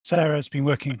Sarah has been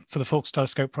working for the Faulkes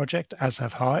Telescope Project, as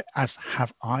have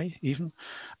I even,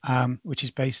 which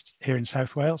is based here in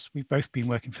South Wales. We've both been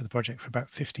working for the project for about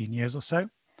 15 years or so.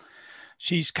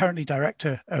 She's currently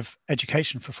Director of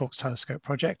Education for Faulkes Telescope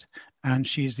Project, and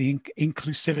she is the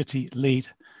inclusivity lead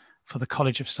for the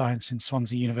College of Science in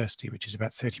Swansea University, which is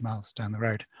about 30 miles down the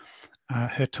road.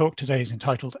 Her talk today is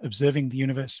entitled Observing the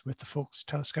Universe with the Faulkes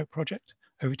Telescope Project.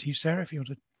 Over to you, Sarah, if you want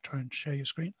to try and share your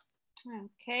screen.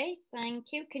 Okay, thank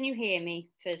you. Can you hear me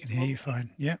first? I can hear you fine.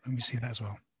 Yeah, and we see that as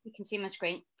well. You can see my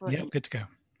screen. Yeah, good to go.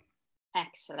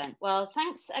 Excellent. Well,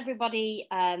 thanks everybody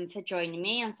for joining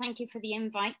me, and thank you for the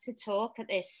invite to talk at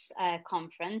this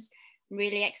conference. I'm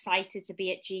really excited to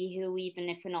be at GHU, even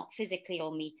if we're not physically all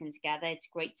meeting together. It's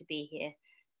great to be here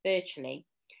virtually.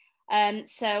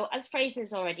 So as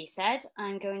Fraser's already said,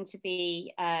 I'm going to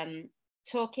be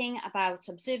talking about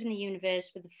observing the universe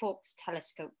with the Faulkes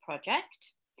Telescope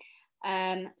Project.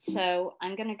 So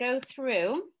I'm going to go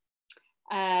through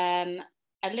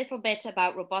a little bit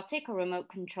about robotic or remote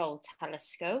control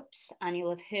telescopes, and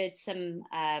you'll have heard some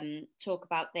talk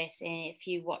about this if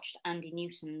you watched Andy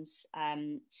Newsom's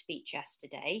speech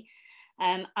yesterday.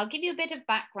 I'll give you a bit of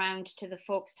background to the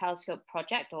Faulkes Telescope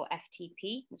Project, or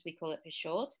FTP, as we call it for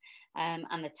short,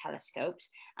 and the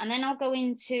telescopes. And then I'll go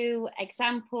into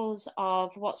examples of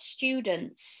what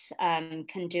students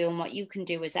can do and what you can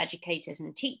do as educators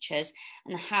and teachers,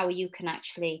 and how you can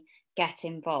actually get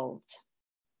involved.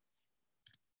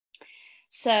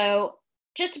 So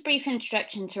just a brief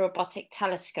introduction to robotic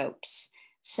telescopes.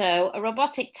 So a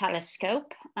robotic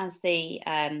telescope, as the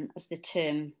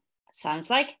term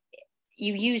sounds like,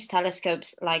 you use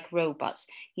telescopes like robots.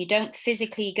 You don't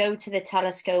physically go to the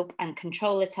telescope and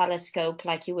control the telescope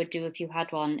like you would do if you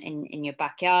had one in your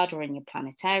backyard or in your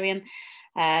planetarium.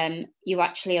 You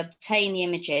actually obtain the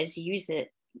images, use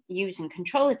and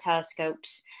control the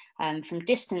telescopes from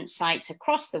distant sites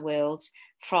across the world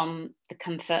from the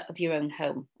comfort of your own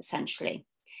home, essentially.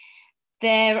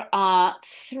 There are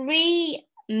three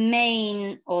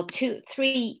main, or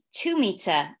three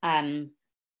 2-meter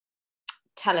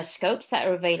telescopes that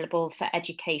are available for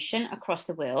education across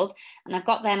the world, and I've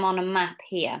got them on a map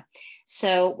here.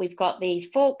 So we've got the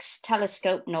Faulkes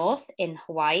Telescope North in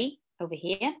Hawaii over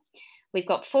here. We've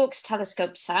got Faulkes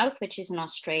Telescope South, which is in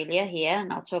Australia here,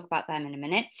 and I'll talk about them in a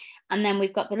minute. And then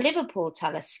we've got the Liverpool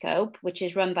Telescope, which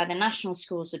is run by the National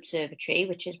Schools Observatory,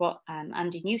 which is what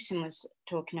Andy Newsom was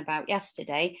talking about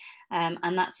yesterday,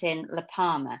 and that's in La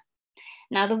Palma.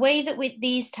 Now, the way that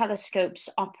these telescopes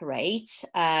operate,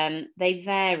 they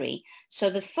vary. So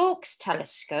the Faulkes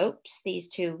telescopes, these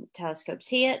two telescopes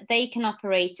here, they can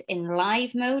operate in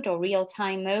live mode or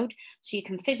real-time mode. So you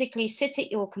can physically sit at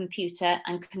your computer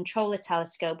and control the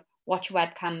telescope, watch a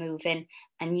webcam moving,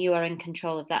 and you are in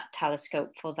control of that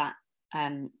telescope for that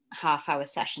half-hour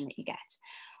session that you get.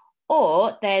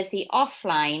 Or there's the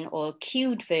offline or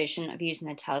queued version of using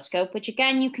the telescope, which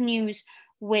again you can use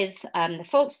with the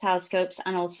Faulkes telescopes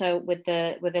and also with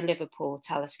the Liverpool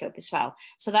telescope as well.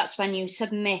 So that's when you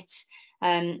submit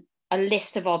a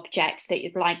list of objects that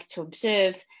you'd like to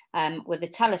observe with the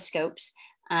telescopes,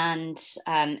 and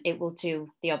it will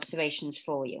do the observations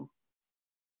for you.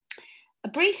 A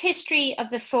brief history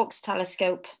of the Faulkes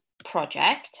Telescope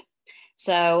Project.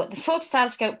 So the Faulkes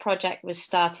Telescope Project was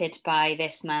started by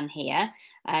this man here.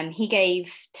 He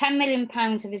gave £10 million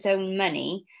of his own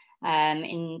money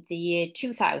in the year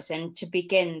 2000 to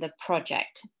begin the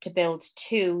project to build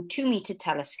two 2-meter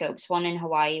telescopes, one in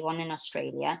Hawaii, one in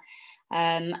Australia.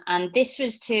 And this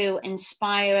was to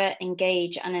inspire,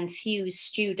 engage, and enthuse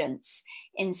students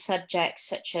in subjects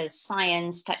such as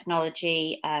science,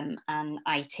 technology, and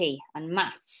IT and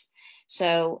maths.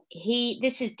 So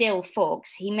this is Dill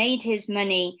Faulkes. He made his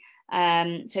money.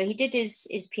 So he did his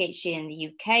PhD in the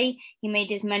UK. He made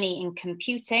his money in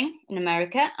computing in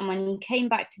America. And when he came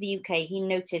back to the UK, he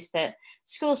noticed that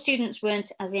school students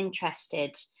weren't as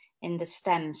interested in the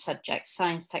STEM subjects,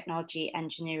 science, technology,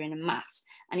 engineering, and maths.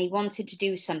 And he wanted to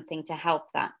do something to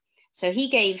help that. So he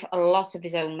gave a lot of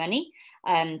his own money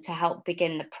to help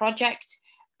begin the project.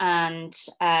 And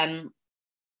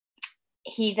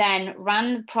he then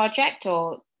ran the project,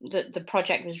 or the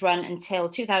project was run until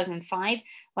 2005,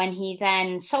 when he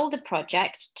then sold the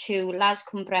project to Las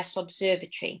Cumbres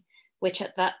Observatory, which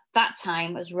at that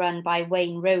time was run by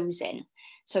Wayne Rosen.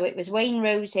 So it was Wayne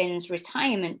Rosen's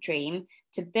retirement dream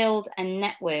to build a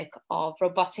network of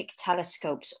robotic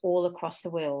telescopes all across the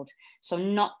world. So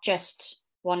not just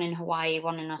one in Hawaii,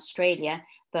 one in Australia,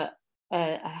 but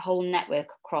a whole network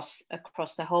across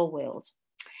the whole world.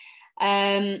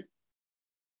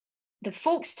 The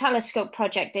Faulkes Telescope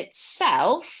Project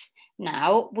itself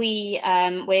now,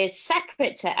 we're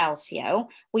separate to LCO.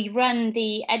 We run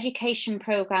the education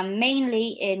program mainly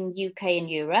in UK and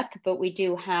Europe, but we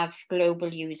do have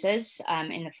global users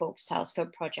in the Faulkes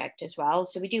Telescope Project as well.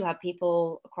 So we do have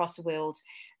people across the world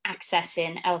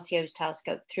accessing LCO's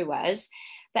telescope through us.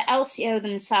 But LCO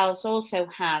themselves also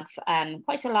have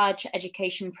quite a large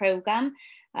education program,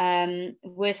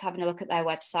 worth having a look at their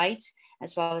website,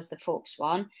 as well as the Faulkes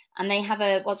one. And they have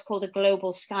what's called a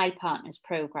Global Sky Partners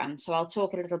program. So I'll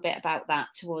talk a little bit about that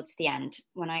towards the end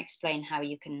when I explain how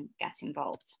you can get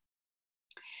involved.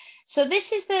 So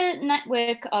this is the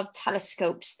network of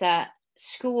telescopes that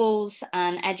schools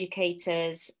and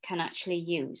educators can actually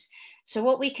use. So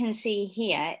what we can see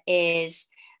here is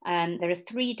there are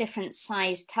 3 different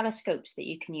size telescopes that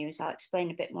you can use. I'll explain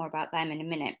a bit more about them in a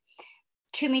minute.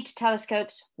 2-meter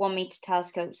telescopes, 1-meter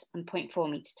telescopes, and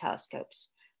 0.4-meter telescopes.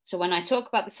 So when I talk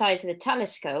about the size of the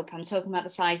telescope, I'm talking about the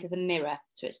size of the mirror.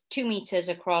 So it's 2 meters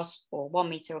across, or 1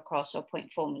 meter across, or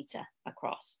 0.4 meter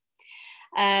across.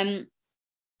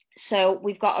 So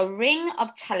we've got a ring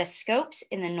of telescopes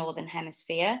in the Northern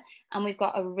Hemisphere, and we've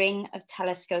got a ring of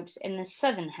telescopes in the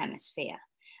Southern Hemisphere.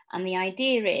 And the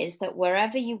idea is that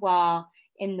wherever you are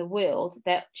in the world,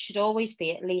 there should always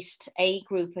be at least a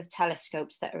group of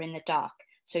telescopes that are in the dark.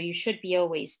 So you should be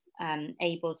always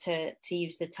able to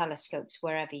use the telescopes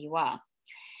wherever you are.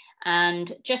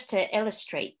 And just to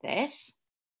illustrate this,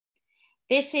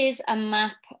 this is a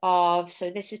map of, so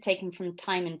this is taken from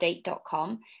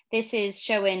timeanddate.com. This is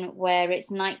showing where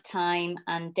it's nighttime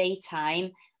and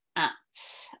daytime at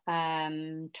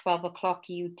 12 o'clock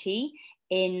UT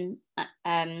in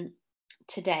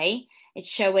today. It's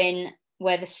showing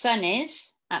where the sun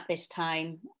is at this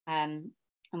time, and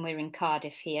we're in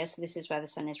Cardiff here. So this is where the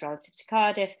sun is relative to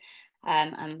Cardiff.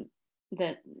 And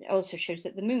it also shows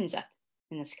that the moon's up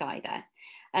in the sky there.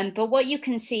 But what you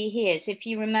can see here is, if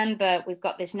you remember, we've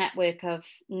got this network of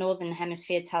Northern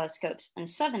Hemisphere telescopes and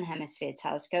Southern Hemisphere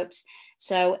telescopes.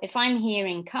 So if I'm here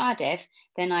in Cardiff,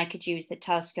 then I could use the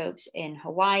telescopes in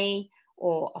Hawaii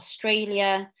or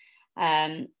Australia.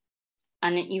 And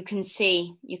you can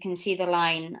see the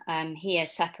line here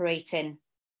separating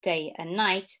day and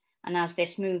night. And as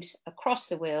this moves across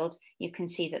the world, you can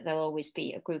see that there'll always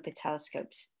be a group of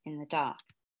telescopes in the dark.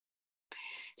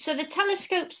 So the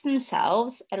telescopes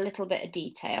themselves, a little bit of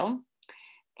detail.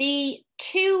 The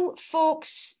 2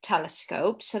 Faulkes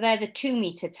telescopes, so they're the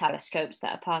 2-meter telescopes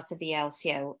that are part of the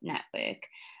LCO network.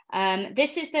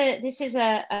 This is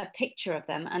a picture of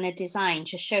them and a design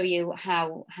to show you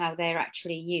how they're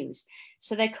actually used.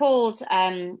 So they're called,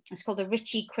 it's called a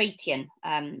Ritchie-Chrétien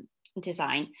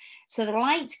design. So the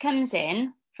light comes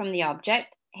in from the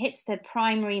object, hits the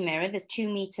primary mirror, the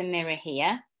 2-meter mirror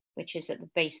here, which is at the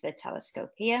base of the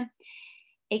telescope here.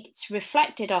 It's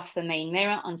reflected off the main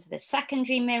mirror onto the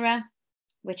secondary mirror,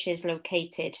 which is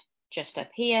located just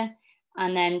up here,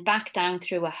 and then back down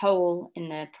through a hole in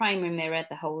the primary mirror,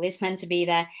 the hole is meant to be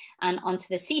there, and onto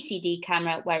the CCD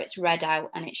camera, where it's read out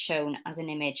and it's shown as an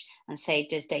image and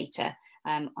saved as data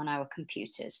on our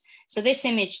computers. So this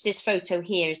image, this photo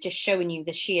here, is just showing you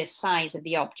the sheer size of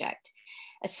the object.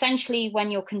 Essentially,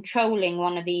 when you're controlling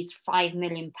one of these £5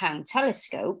 million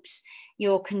telescopes,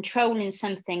 you're controlling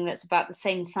something that's about the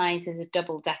same size as a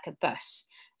double-decker bus.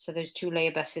 So those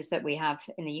 2-layer buses that we have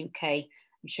in the UK,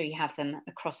 I'm sure you have them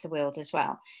across the world as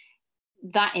well.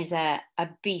 That is a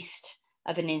beast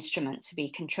of an instrument to be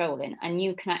controlling, and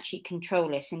you can actually control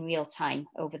this in real time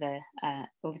over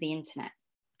the internet.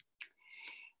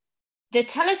 The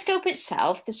telescope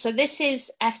itself, so this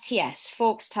is FTS,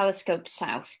 Faulkes Telescope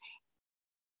South.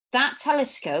 That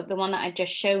telescope, the one that I've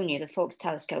just shown you, the Faulkes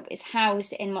telescope, is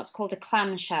housed in what's called a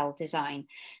clamshell design.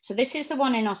 So this is the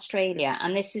one in Australia,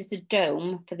 and this is the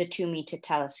dome for the 2-meter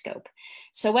telescope.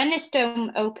 So when this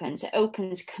dome opens, it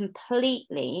opens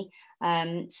completely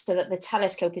so that the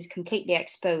telescope is completely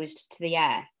exposed to the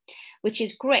air, which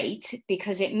is great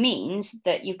because it means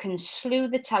that you can slew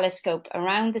the telescope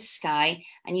around the sky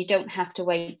and you don't have to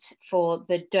wait for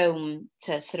the dome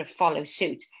to sort of follow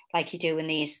suit like you do in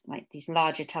these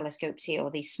larger telescopes here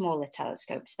or these smaller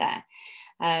telescopes there.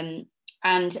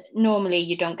 And normally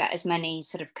you don't get as many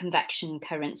sort of convection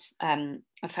currents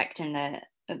affecting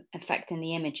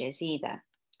the images either.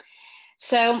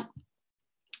 So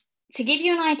to give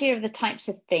you an idea of the types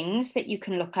of things that you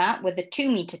can look at with a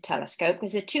 2-meter telescope,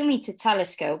 because a 2-meter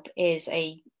telescope is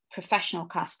a professional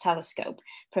class telescope.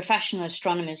 Professional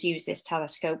astronomers use this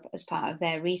telescope as part of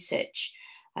their research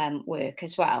work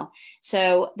as well.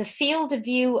 So the field of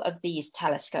view of these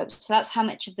telescopes, so that's how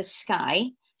much of the sky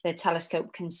the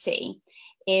telescope can see,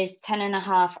 is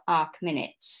 10.5 arc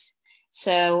minutes.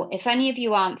 So if any of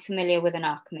you aren't familiar with an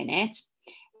arc minute,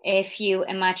 If you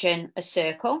imagine a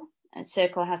circle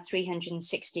has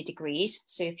 360 degrees.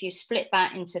 So if you split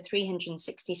that into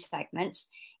 360 segments,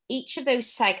 each of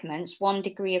those segments 1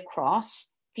 degree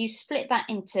across, if you split that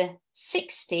into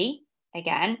 60,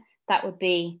 again, that would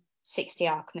be 60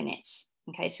 arc minutes.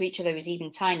 Okay, so each of those even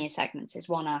tinier segments is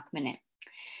 1 arc minute.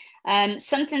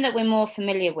 Something that we're more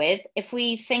familiar with, if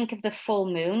we think of the full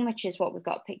moon, which is what we've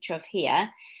got a picture of here,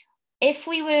 if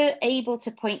we were able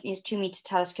to point these 2-meter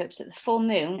telescopes at the full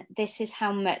moon, this is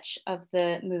how much of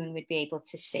the moon we'd be able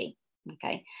to see.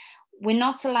 Okay, we're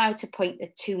not allowed to point the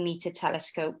 2-meter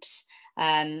telescopes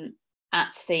at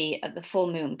the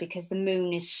full moon, because the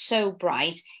moon is so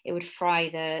bright it would fry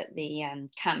the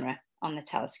camera on the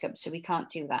telescope, so we can't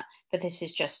do that. But this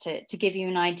is just to give you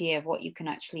an idea of what you can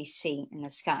actually see in the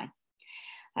sky.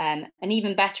 An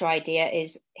even better idea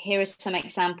is, here are some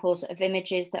examples of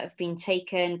images that have been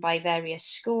taken by various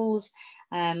schools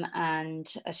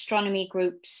and astronomy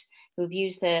groups who've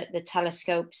used the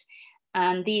telescopes.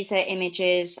 And these are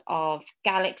images of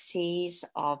galaxies,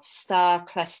 of star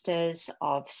clusters,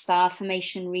 of star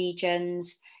formation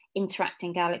regions,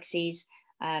 interacting galaxies,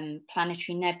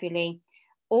 planetary nebulae.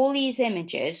 All these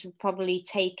images were probably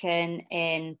taken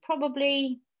in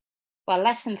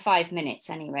less than 5 minutes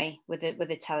anyway with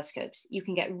the telescopes. You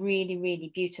can get really, really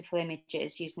beautiful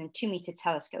images using 2-meter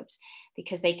telescopes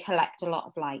because they collect a lot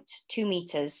of light. 2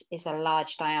 meters is a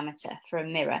large diameter for a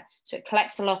mirror, so it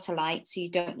collects a lot of light, so you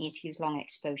don't need to use long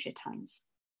exposure times.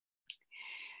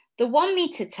 The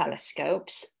 1-meter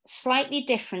telescopes, slightly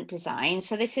different design.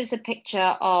 So this is a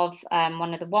picture of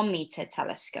one of the 1-meter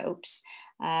telescopes.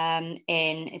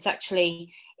 It's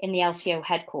actually in the LCO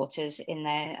headquarters in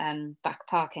their back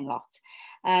parking lot.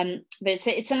 But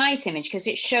it's a nice image because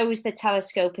it shows the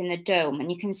telescope in the dome,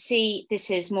 and you can see this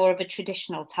is more of a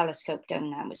traditional telescope dome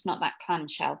now. It's not that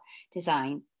clamshell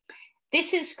design.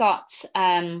 This has got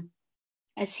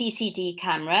a CCD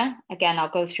camera. Again, I'll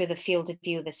go through the field of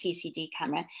view of the CCD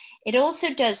camera. It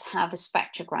also does have a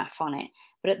spectrograph on it,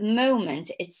 but at the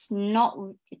moment it's not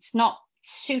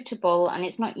suitable, and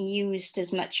it's not used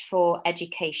as much for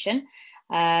education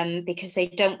because they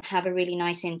don't have a really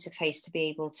nice interface to be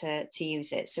able to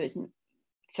use it. So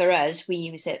for us, we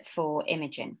use it for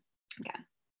imaging. Okay.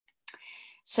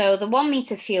 So the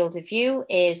 1-meter field of view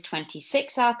is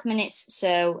 26 arc minutes.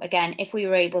 So again, if we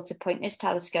were able to point this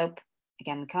telescope,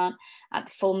 again, we can't, at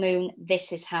the full moon,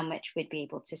 this is how much we'd be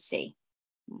able to see.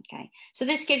 Okay, so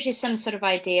this gives you some sort of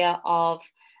idea of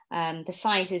the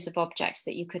sizes of objects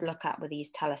that you could look at with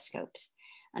these telescopes.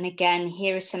 And again,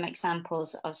 here are some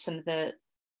examples of some of the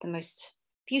most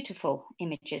beautiful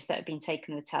images that have been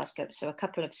taken with telescopes. So a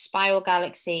couple of spiral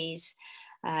galaxies,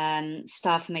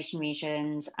 star formation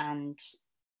regions, and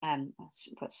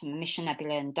got some emission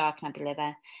nebula and dark nebula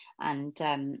there,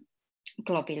 and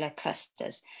globular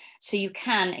clusters. So you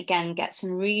can, again, get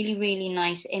some really, really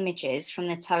nice images from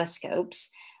the telescopes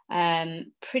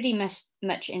pretty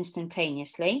much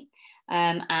instantaneously.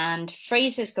 And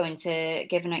Fraser's going to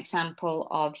give an example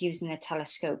of using the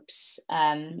telescopes.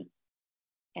 I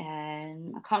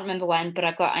can't remember when, but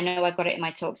I know I've got it in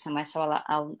my talk somewhere, so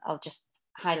I'll just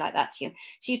highlight that to you.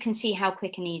 So you can see how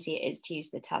quick and easy it is to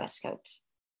use the telescopes.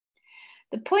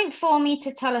 The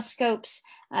 0.4-meter telescopes,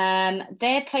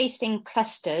 they're placed in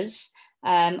clusters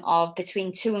of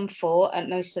between 2 and 4 at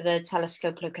most of the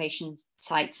telescope location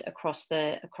sites across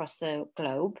the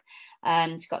globe.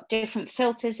 It's got different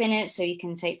filters in it, so you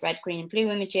can take red, green, and blue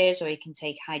images, or you can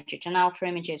take hydrogen alpha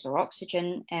images or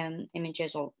oxygen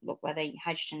images, or look where the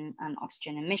hydrogen and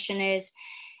oxygen emission is.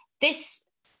 This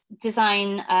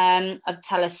design of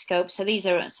telescopes, so these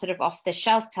are sort of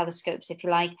off-the-shelf telescopes, if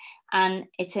you like, and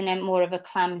it's in a more of a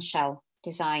clamshell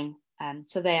design.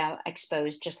 So they are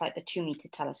exposed just like the 2-meter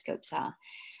telescopes are.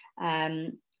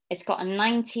 It's got a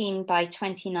 19 by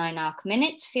 29 arc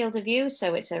minute field of view,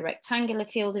 so it's a rectangular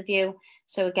field of view.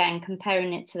 So again,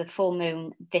 comparing it to the full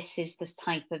moon, this is this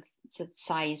type of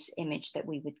size image that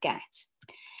we would get.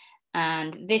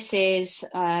 And this is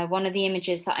one of the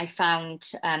images that I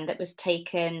found that was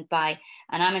taken by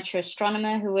an amateur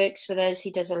astronomer who works with us.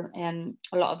 He does a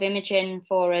lot of imaging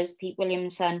for us, Pete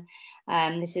Williamson.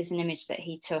 This is an image that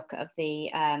he took of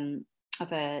a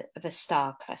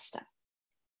star cluster,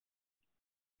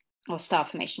 or star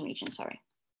formation region, sorry.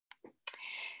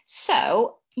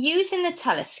 So using the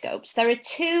telescopes, there are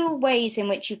 2 ways in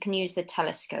which you can use the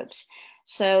telescopes.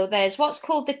 So there's what's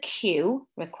called the Q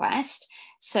request.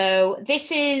 So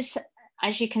this is,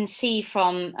 as you can see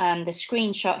from the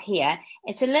screenshot here,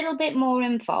 it's a little bit more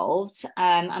involved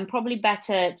and probably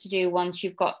better to do once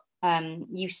you've got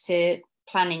used to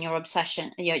planning your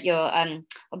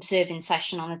observing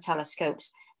session on the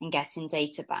telescopes and getting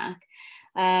data back.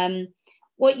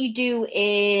 What you do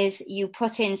is you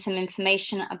put in some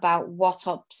information about what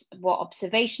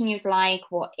observation you'd like,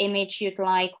 what image you'd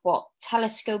like, what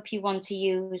telescope you want to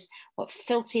use, what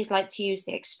filter you'd like to use,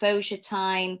 the exposure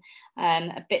time,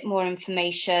 a bit more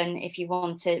information if you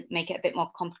want to make it a bit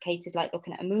more complicated, like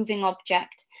looking at a moving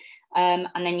object. And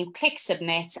then you click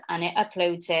submit and it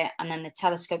uploads it, and then the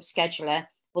telescope scheduler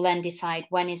will then decide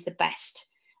when is the best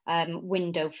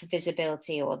window for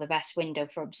visibility or the best window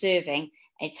for observing.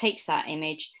 It takes that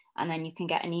image and then you can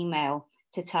get an email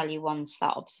to tell you once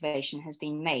that observation has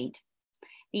been made.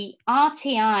 The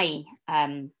RTI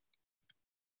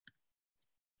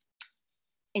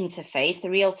interface, the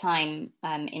real-time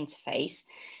interface.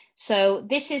 So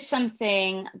this is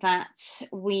something that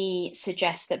we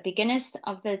suggest that beginners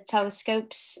of the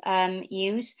telescopes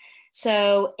use.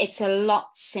 So it's a lot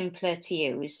simpler to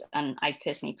use, and I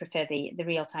personally prefer the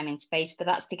real-time interface, but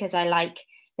that's because I like,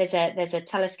 there's a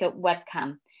telescope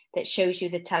webcam that shows you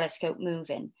the telescope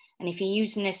moving. And if you're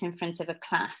using this in front of a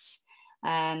class,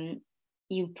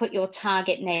 you put your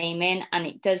target name in and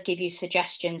it does give you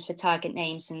suggestions for target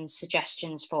names and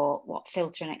suggestions for what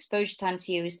filter and exposure time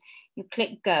to use. You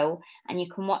click go and you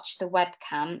can watch the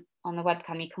webcam. On the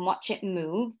webcam, you can watch it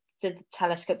move, the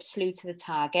telescope slew to the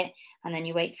target, and then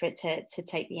you wait for it to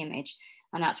take the image.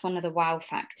 And that's one of the wow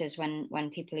factors when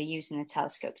people are using the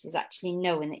telescopes, is actually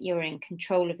knowing that you're in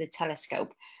control of the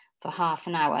telescope for half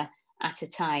an hour at a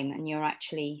time, and you're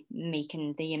actually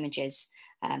making the images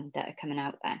that are coming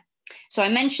out there. So I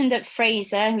mentioned that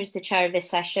Fraser, who's the chair of this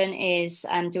session, is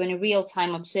doing a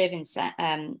real-time observing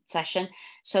session.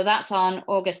 So that's on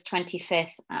August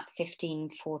 25th at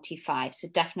 15:45. So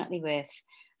definitely worth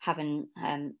having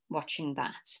watching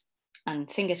that. And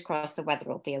fingers crossed the weather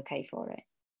will be okay for it.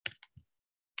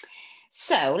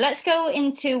 So let's go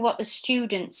into what the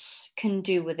students can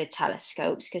do with the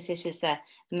telescopes, because this is the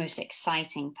most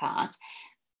exciting part.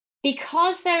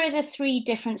 Because there are the 3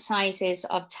 different sizes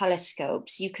of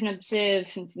telescopes, you can observe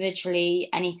visually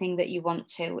anything that you want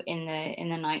to in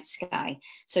the night sky.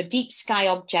 So deep sky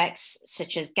objects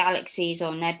such as galaxies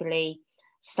or nebulae,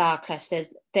 star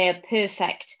clusters, they're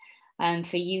perfect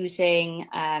for using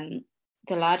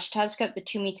the large telescope, the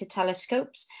 2-meter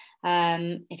telescopes.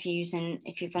 If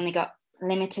you've only got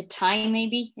limited time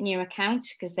maybe in your account,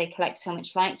 because they collect so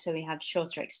much light, so we have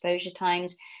shorter exposure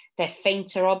times. They're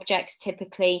fainter objects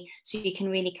typically, so you can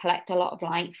really collect a lot of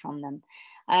light from them.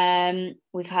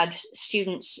 We've had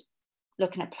students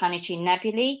looking at planetary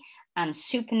nebulae and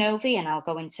supernovae, and I'll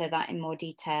go into that in more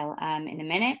detail in a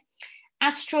minute.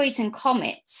 Asteroids and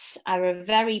comets are a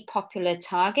very popular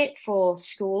target for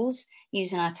schools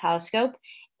using our telescope.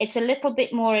 It's a little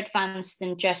bit more advanced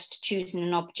than just choosing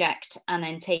an object and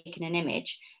then taking an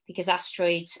image, because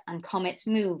asteroids and comets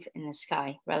move in the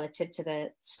sky relative to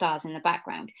the stars in the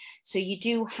background. So you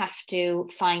do have to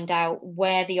find out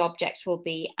where the objects will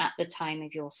be at the time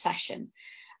of your session.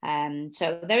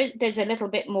 So there's a little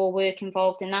bit more work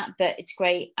involved in that, but it's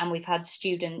great. And we've had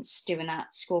students doing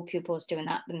that, school pupils doing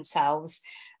that themselves.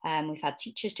 We've had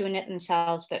teachers doing it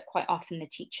themselves, but quite often the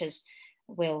teachers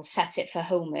will set it for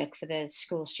homework for the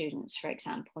school students, for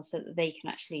example, so that they can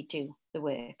actually do the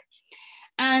work.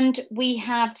 And we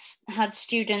have had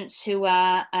students who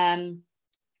are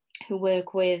who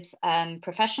work with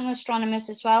professional astronomers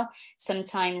as well.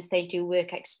 Sometimes they do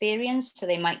work experience, so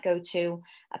they might go to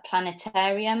a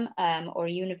planetarium or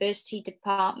a university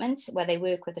department where they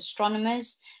work with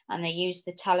astronomers and they use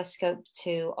the telescope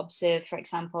to observe, for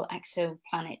example,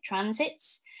 exoplanet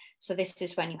transits. So this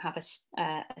is when you have a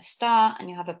star and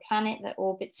you have a planet that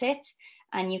orbits it,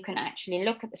 and you can actually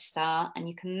look at the star and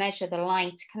you can measure the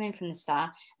light coming from the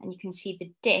star, and you can see the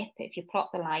dip. If you plot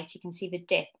the light, you can see the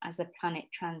dip as the planet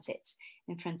transits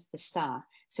in front of the star.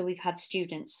 So we've had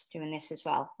students doing this as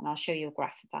well, and I'll show you a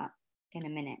graph of that in a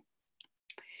minute.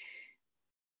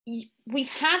 We've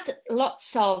had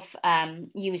lots of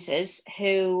users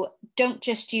who don't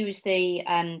just use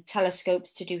the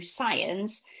telescopes to do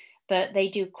science, but they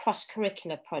do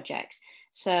cross-curricular projects.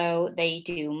 So they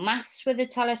do maths with the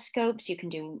telescopes. You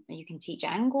can teach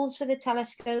angles with the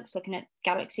telescopes, looking at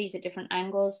galaxies at different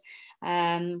angles.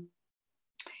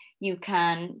 You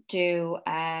can do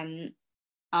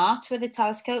art with the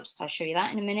telescopes. I'll show you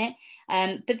that in a minute.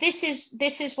 But this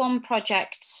is one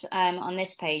project on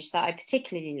this page that I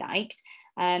particularly liked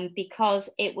because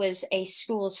it was a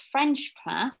school's French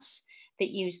class that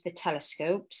used the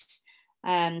telescopes.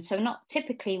 So not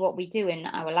typically what we do in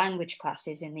our language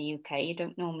classes in the UK. You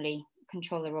don't normally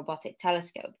control a robotic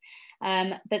telescope.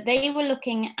 But they were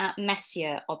looking at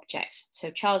Messier objects. So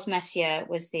Charles Messier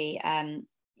was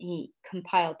he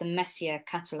compiled the Messier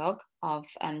catalogue of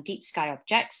deep sky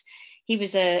objects. he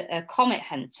was a comet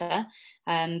hunter,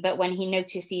 but when he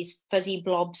noticed these fuzzy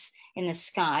blobs in the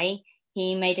sky,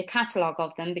 he made a catalogue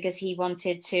of them because he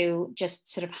wanted to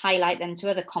just sort of highlight them to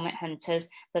other comet hunters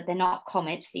that they're not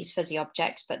comets, these fuzzy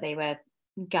objects, but they were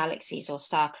galaxies or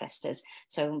star clusters.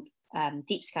 So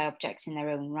deep sky objects in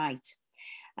their own right.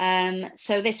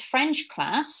 So this French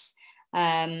class,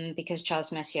 because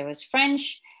Charles Messier was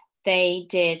French, they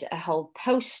did a whole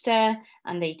poster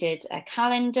and they did a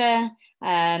calendar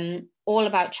all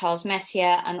about Charles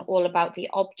Messier and all about the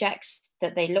objects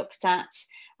that they looked at.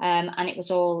 And it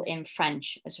was all in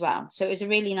French as well. So it was a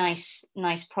really nice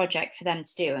project for them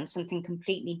to do, and something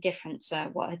completely different to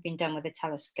what had been done with the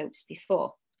telescopes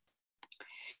before.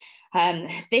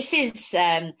 This is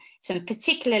some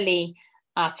particularly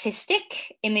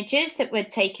artistic images that were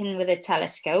taken with the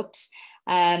telescopes.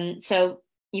 So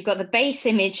you've got the base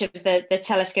image of the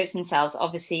telescopes themselves.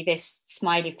 Obviously, this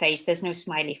smiley face, there's no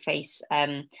smiley face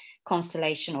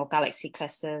constellation or galaxy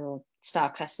cluster or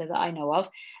star cluster that I know of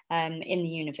in the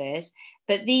universe.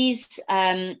 But these,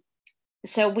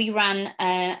 so we ran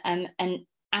an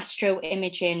astro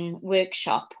imaging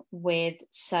workshop with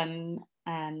some,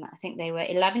 I think they were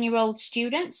 11-year-old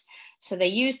students. So they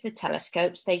used the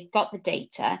telescopes, they got the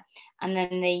data, and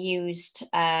then they used,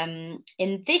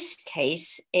 in this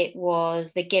case, it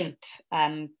was the GIMP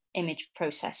image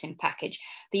processing package.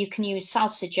 But you can use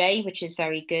Salsa J, which is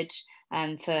very good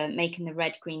for making the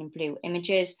red, green, and blue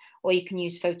images, or you can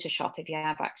use Photoshop if you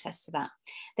have access to that.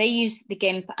 They used the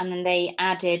GIMP and then they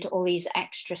added all these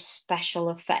extra special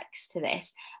effects to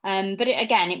this. But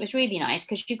again, it was really nice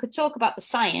because you could talk about the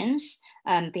science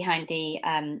behind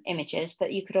the images,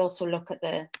 but you could also look at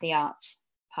the arts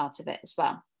part of it as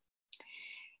well.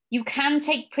 You can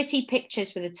take pretty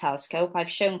pictures with a telescope. I've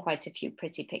shown quite a few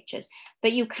pretty pictures,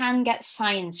 but you can get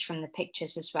science from the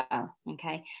pictures as well,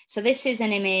 okay? So this is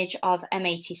an image of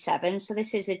M87. So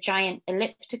this is a giant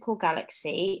elliptical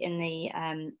galaxy in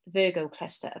the Virgo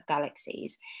cluster of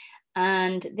galaxies.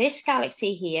 And this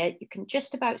galaxy here, you can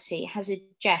just about see, has a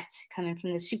jet coming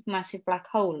from the supermassive black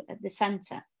hole at the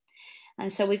center.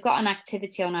 And so we've got an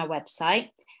activity on our website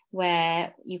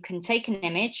where you can take an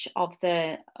image of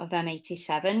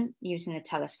M87 using the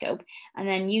telescope, and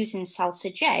then using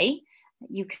Salsa J,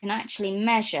 you can actually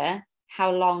measure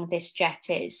how long this jet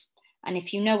is. And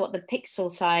if you know what the pixel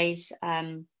size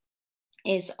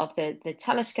is of the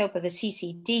telescope or the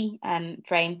CCD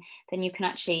frame, then you can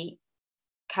actually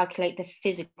calculate the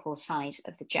physical size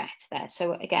of the jet there.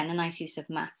 So again, a nice use of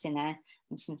maths in there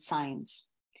and some science.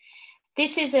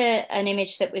 This is an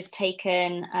image that was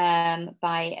taken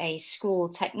by a school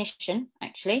technician,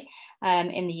 actually,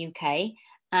 in the UK,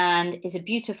 and is a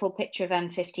beautiful picture of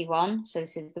M51. So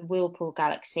this is the Whirlpool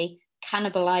galaxy,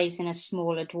 cannibalizing a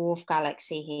smaller dwarf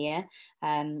galaxy here,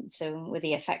 so with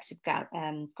the effects of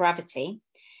gravity.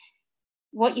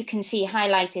 What you can see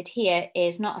highlighted here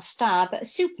is not a star, but a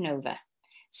supernova.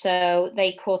 So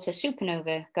they caught a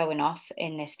supernova going off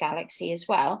in this galaxy as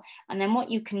well. And then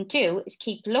what you can do is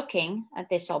keep looking at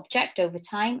this object over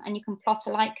time, and you can plot a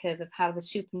light curve of how the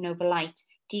supernova light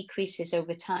decreases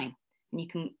over time. And you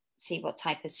can see what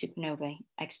type of supernova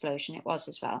explosion it was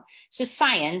as well. So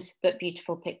science, but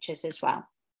beautiful pictures as well.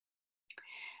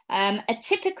 A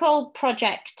typical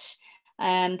project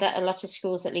that a lot of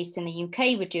schools, at least in the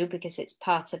UK, would do, because it's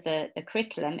part of the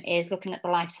curriculum, is looking at the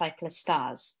life cycle of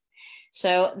stars.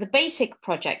 So the basic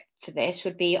project for this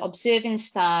would be observing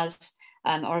stars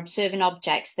or observing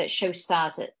objects that show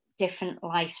stars at different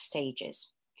life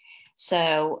stages.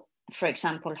 So for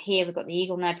example, here we've got the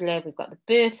Eagle Nebula, we've got the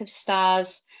birth of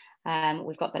stars,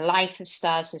 we've got the life of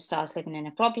stars, so stars living in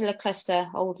a globular cluster,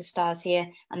 older stars here,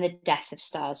 and the death of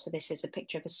stars. So this is a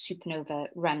picture of a supernova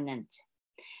remnant.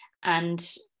 And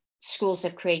schools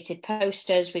have created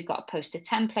posters. We've got a poster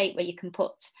template where you can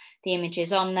put the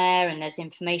images on there, and there's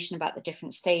information about the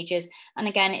different stages. And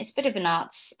again, it's a bit of an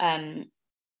arts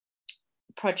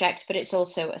project, but it's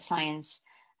also a science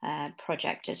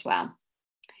project as well.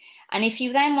 And if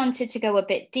you then wanted to go a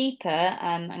bit deeper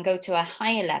and go to a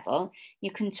higher level,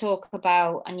 you can talk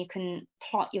about and you can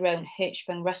plot your own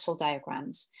Hertzsprung-Russell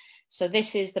diagrams. So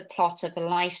this is the plot of a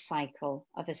life cycle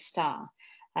of a star.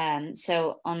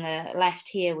 So on the left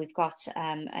here, we've got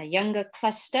a younger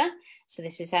cluster. So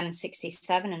this is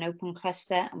M67, an open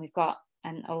cluster, and we've got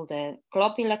an older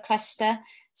globular cluster.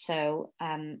 So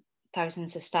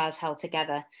thousands of stars held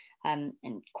together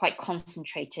in quite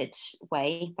concentrated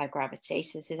way by gravity.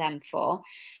 So this is M4.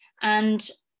 And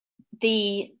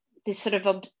the sort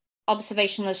of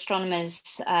observational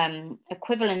astronomers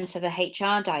equivalent of a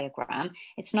HR diagram,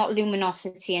 it's not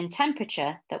luminosity and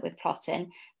temperature that we're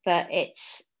plotting, but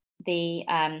it's the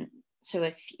so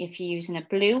if you're using a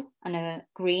blue and a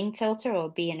green filter, or a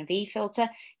B and a V filter,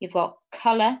 you've got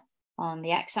color on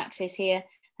the x-axis here,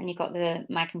 and you've got the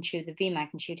magnitude, the V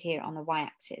magnitude here on the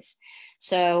y-axis.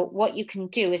 So what you can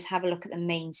do is have a look at the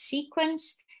main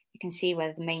sequence. You can see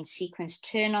where the main sequence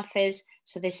turnoff is.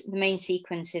 So the main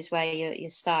sequence is where your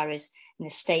star is in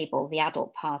the stable, the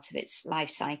adult part of its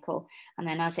life cycle. And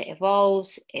then as it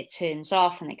evolves, it turns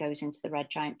off and it goes into the red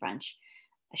giant branch.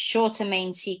 A shorter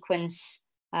main sequence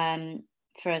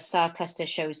for a star cluster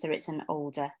shows that it's an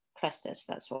older cluster.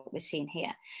 So that's what we're seeing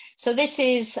here. So this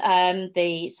is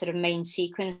the sort of main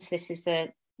sequence. This is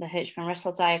the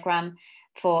Hirschman-Russell diagram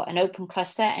for an open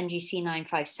cluster, NGC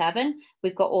 957.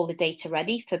 We've got all the data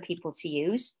ready for people to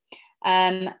use.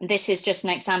 This is just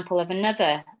an example of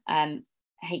another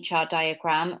HR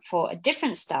diagram for a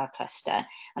different star cluster.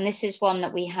 And this is one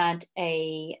that we had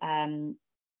he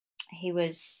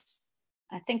was,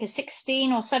 I think, a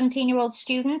 16 or 17-year-old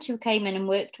student who came in and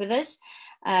worked with us.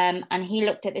 And he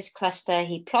looked at this cluster,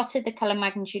 he plotted the color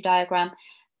magnitude diagram,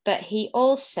 but he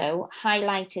also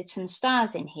highlighted some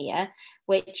stars in here,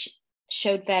 which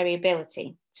showed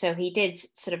variability. So he did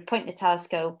sort of point the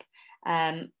telescope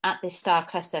at this star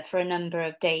cluster for a number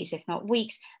of days, if not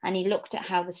weeks, and he looked at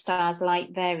how the star's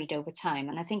light varied over time.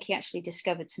 And I think he actually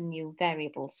discovered some new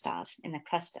variable stars in the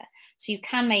cluster. So you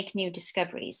can make new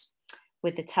discoveries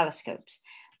with the telescopes.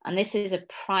 And this is a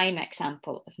prime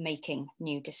example of making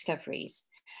new discoveries.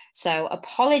 So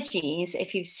apologies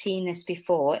if you've seen this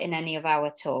before in any of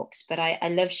our talks, but I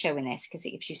love showing this because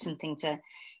it gives you something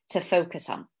to focus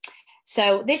on.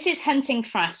 So this is hunting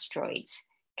for asteroids.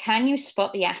 Can you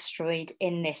spot the asteroid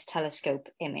in this telescope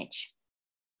image?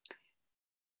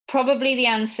 Probably the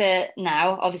answer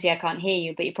now, obviously I can't hear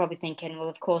you, but you're probably thinking, well,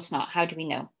 of course not. How do we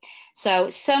know? So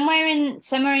somewhere in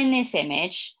this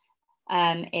image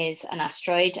is an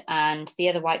asteroid, and the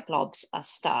other white blobs are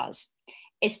stars.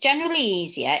 It's generally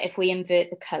easier if we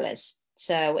invert the colors.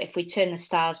 So if we turn the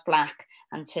stars black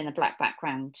and turn the black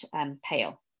background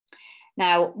pale.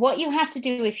 Now, what you have to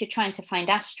do if you're trying to find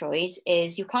asteroids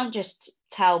is you can't just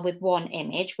tell with one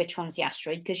image which one's the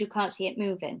asteroid because you can't see it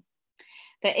moving.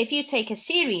 But if you take a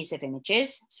series of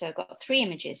images, so I've got 3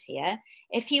 images here,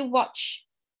 if you watch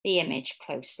the image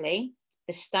closely,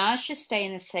 the stars should stay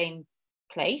in the same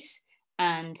place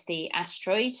and the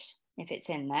asteroid, if it's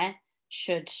in there,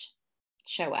 should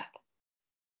show up.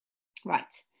 Right,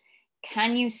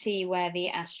 can you see where the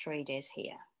asteroid is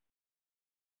here?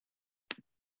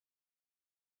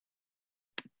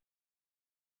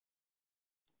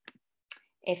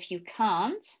 If you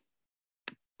can't,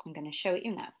 I'm going to show it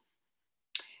you now.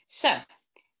 So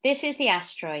this is the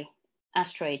asteroid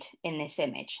in this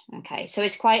image. Okay, so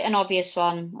it's quite an obvious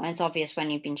one. It's obvious when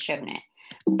you've been shown it.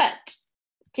 But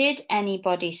did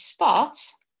anybody spot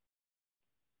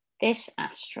this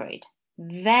asteroid?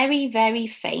 Very, very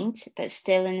faint, but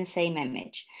still in the same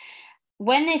image.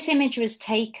 When this image was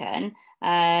taken,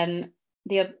 the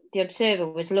observer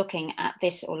was looking at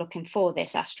this, or looking for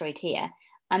this asteroid here,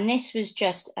 and this was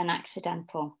just an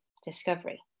accidental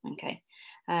discovery, okay,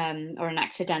 or an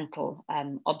accidental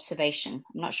observation.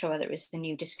 I'm not sure whether it was a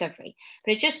new discovery,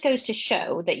 but it just goes to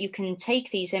show that you can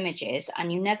take these images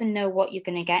and you never know what you're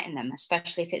going to get in them,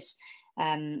 especially if it's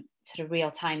sort of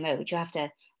real-time mode. You have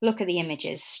to look at the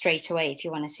images straight away if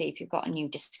you want to see if you've got a new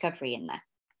discovery in there.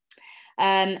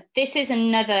 This is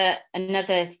another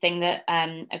thing that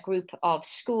a group of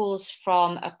schools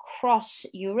from across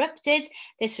Europe did.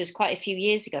 This was quite a few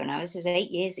years ago now. This was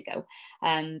 8 years ago.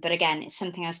 But again, it's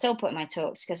something I still put in my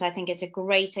talks because I think it's a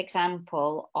great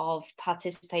example of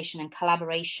participation and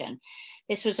collaboration.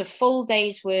 This was a full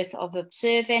day's worth of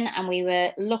observing, and we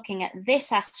were looking at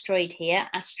this asteroid here,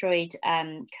 asteroid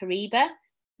Kariba.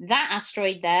 That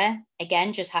asteroid there,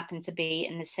 again, just happened to be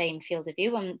in the same field of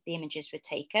view when the images were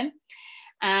taken.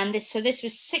 And this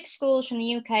was 6 schools from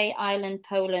the UK, Ireland,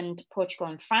 Poland, Portugal,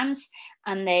 and France.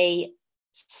 And they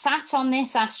sat on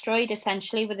this asteroid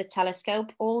essentially with a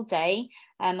telescope all day.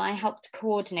 I helped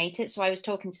coordinate it. So I was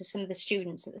talking to some of the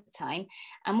students at the time.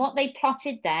 And what they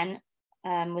plotted then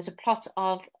was a plot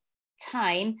of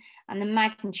time and the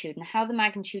magnitude, and how the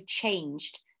magnitude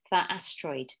changed for that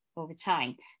asteroid over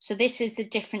time. So this is the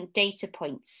different data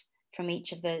points from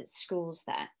each of the schools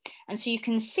there. And so you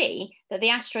can see that the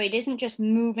asteroid isn't just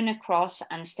moving across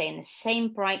and staying the same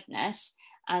brightness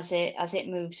as it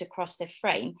moves across the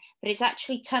frame, but it's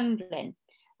actually tumbling.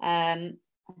 I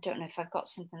don't know if I've got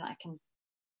something that I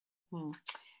can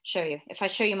show you. If I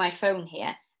show you my phone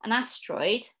here, an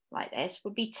asteroid like this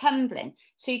would be tumbling.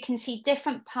 So you can see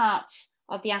different parts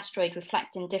of the asteroid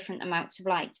reflecting different amounts of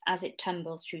light as it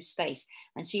tumbles through space.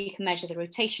 And so you can measure the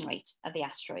rotation rate of the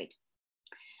asteroid.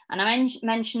 And I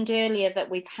mentioned earlier that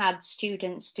we've had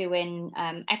students doing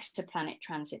exoplanet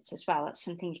transits as well. That's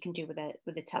something you can do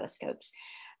with the telescopes.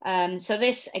 So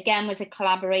this again was a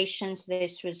collaboration. So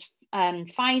this was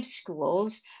 5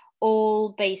 schools,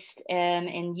 all based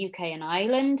in UK and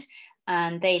Ireland,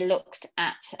 and they looked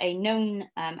at a known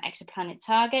exoplanet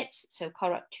target, so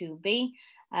Corup 2b,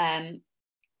 and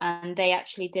they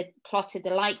actually plotted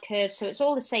the light curve. So it's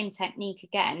all the same technique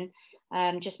again,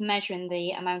 just measuring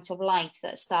the amount of light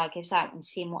that a star gives out and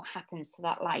seeing what happens to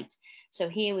that light. So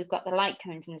here we've got the light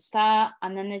coming from the star,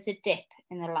 and then there's a dip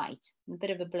in the light, a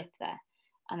bit of a blip there,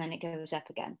 and then it goes up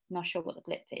again. Not sure what the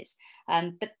blip is.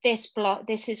 But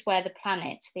this is where the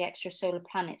planet, the extrasolar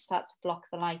planet, starts to block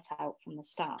the light out from the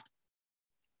star.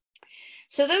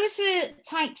 So those were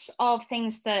types of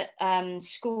things that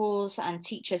schools and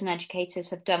teachers and educators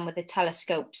have done with the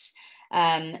telescopes,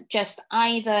 just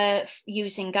either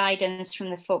using guidance from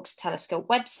the Faulkes Telescope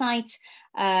website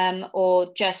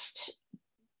or just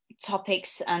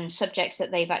topics and subjects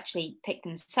that they've actually picked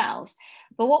themselves.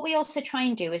 But what we also try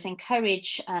and do is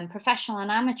encourage professional and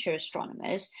amateur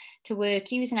astronomers to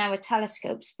work using our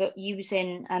telescopes, but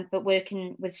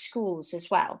working with schools as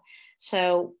well.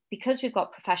 So because we've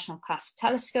got professional class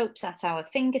telescopes at our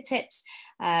fingertips,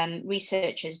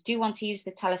 researchers do want to use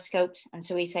the telescopes. And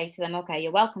so we say to them, okay,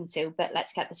 you're welcome to, but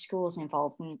let's get the schools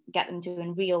involved and get them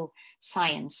doing real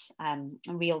science and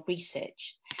real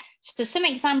research. So some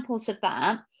examples of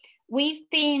that. We've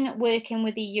been working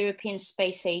with the European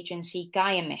Space Agency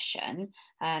Gaia mission,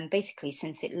 basically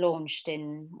since it launched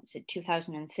in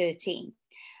 2013.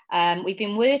 We've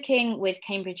been working with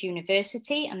Cambridge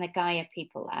University and the Gaia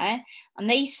people there, and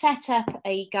they set up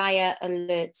a Gaia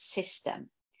alert system.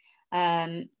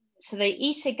 So the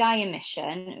ESA Gaia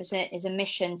mission is a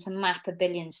mission to map 1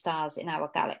 billion stars in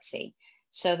our galaxy.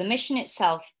 So the mission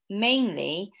itself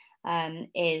mainly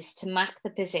is to map the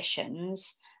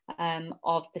positions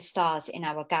of the stars in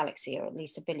our galaxy, or at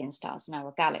least 1 billion stars in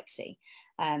our galaxy,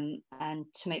 and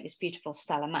to make this beautiful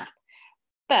stellar map.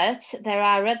 But there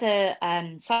are other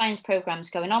science programs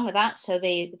going on with that, so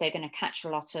they're going to catch a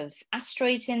lot of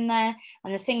asteroids in there.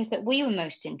 And the things that we were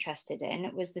most interested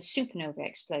in was the supernova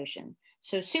explosion.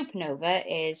 So supernova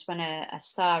is when a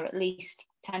star at least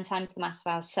 10 times the mass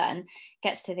of our sun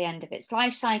gets to the end of its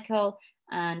life cycle,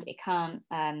 and it can't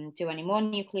do any more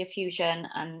nuclear fusion,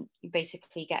 and you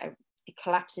basically it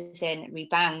collapses in, it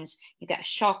rebounds, you get a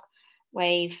shock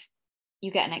wave, you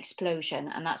get an explosion,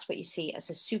 and that's what you see as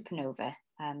a supernova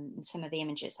in some of the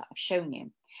images that I've shown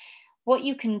you. What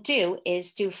you can do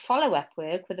is do follow-up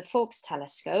work with the Faulkes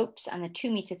telescopes, and the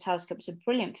 2-meter telescopes are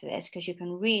brilliant for this because you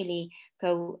can really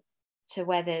go to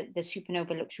where the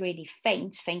supernova looks really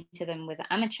fainter than with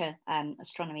amateur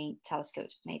astronomy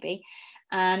telescopes maybe,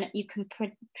 and you can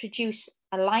produce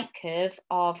a light curve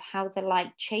of how the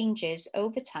light changes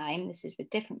over time. This is with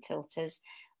different filters,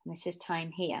 and this is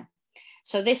time here.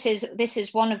 So this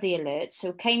is one of the alerts.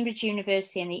 So Cambridge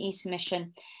University and the ESA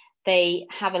mission, they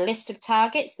have a list of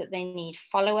targets that they need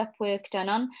follow-up work done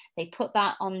on. They put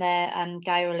that on their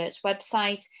Gaia Alerts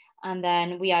website, and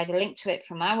then we either link to it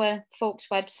from our Faulkes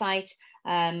website,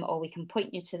 or we can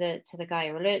point you to the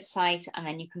Gaia Alert site, and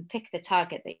then you can pick the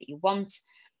target that you want.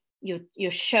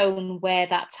 You're shown where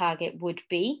that target would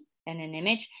be in an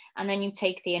image, and then you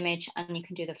take the image and you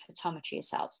can do the photometry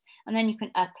yourselves, and then you can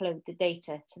upload the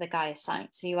data to the Gaia site.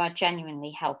 So you are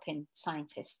genuinely helping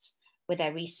scientists with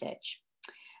their research.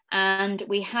 And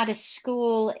we had a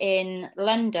school in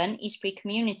London, Eastbury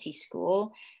Community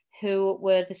School, who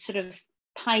were the sort of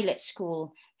pilot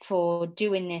school for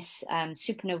doing this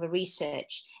supernova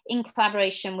research in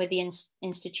collaboration with the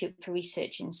Institute for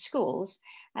Research in Schools.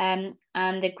 And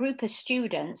the group of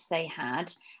students they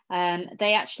had,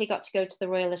 they actually got to go to the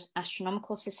Royal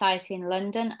Astronomical Society in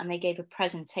London, and they gave a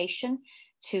presentation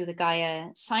to the Gaia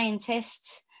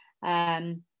scientists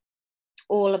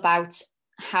all about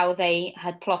how they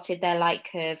had plotted their light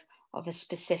curve of a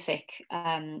specific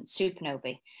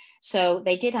supernovae. So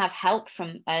they did have help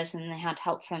from us, and they had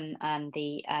help from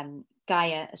the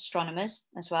Gaia astronomers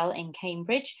as well in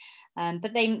Cambridge,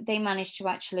 but they managed to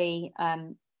actually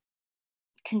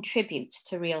contribute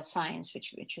to real science,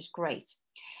 which was great.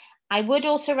 I would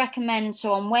also recommend,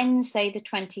 so on Wednesday the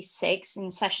 26th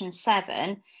in session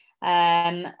 7,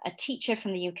 a teacher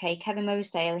from the UK, Kevin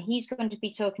Mosdale, he's going to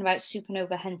be talking about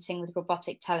supernova hunting with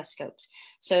robotic telescopes.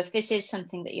 So if this is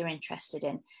something that you're interested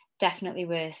in, definitely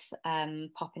worth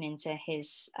popping into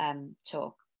his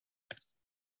talk.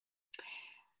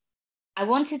 I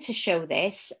wanted to show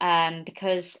this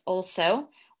because also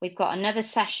we've got another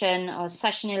session, or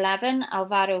session 11,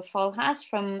 Alvaro Faulkes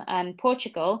from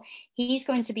Portugal. He's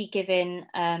going to be giving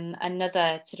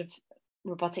another sort of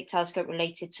robotic telescope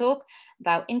related talk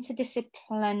about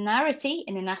interdisciplinarity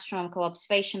in an astronomical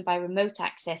observation by remote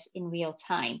access in real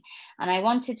time. And I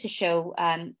wanted to show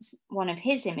one of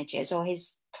his images, or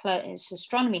his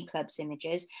astronomy club's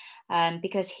images,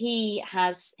 because him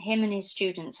and his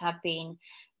students have been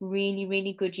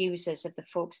really good users of the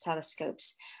Faulkes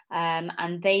telescopes.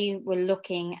 And they were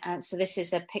looking at, so this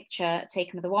is a picture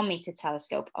taken with a 1 meter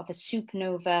telescope of a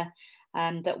supernova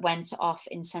that went off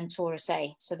in Centaurus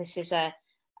A. So this is a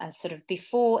sort of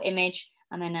before image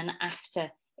and then an after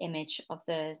image of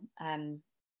the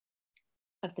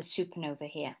supernova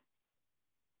here.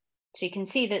 So you can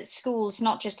see that schools,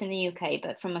 not just in the UK,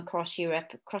 but from across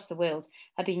Europe, across the world,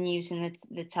 have been using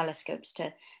the telescopes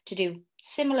to do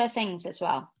similar things as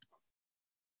well.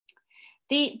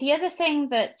 The other thing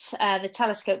that the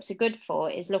telescopes are good for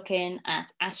is looking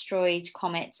at asteroids,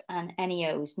 comets, and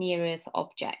NEOs, near-Earth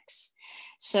objects.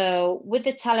 So with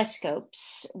the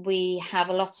telescopes, we have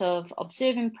a lot of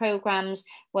observing programs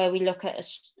where we look at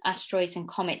asteroids and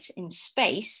comets in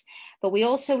space, but we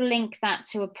also link that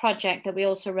to a project that we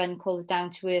also run called the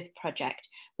Down to Earth project,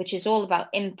 which is all about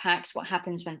impacts, what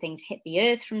happens when things hit the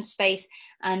Earth from space,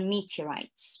 and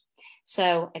meteorites.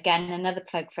 So again, another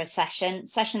plug for a session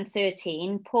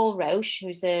 13, Paul Roche,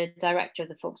 who's the director of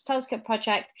the Faulkes Telescope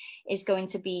Project, is going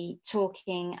to be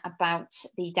talking about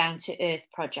the Down to Earth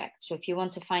project. So if you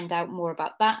want to find out more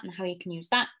about that and how you can use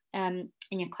that in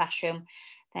your classroom,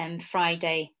 then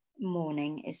Friday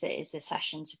morning is the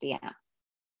session to be at.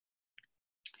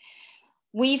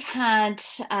 We've had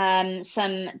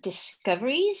some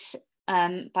discoveries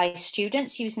by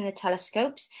students using the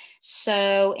telescopes.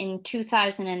 So in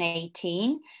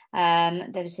 2018,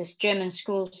 there was this German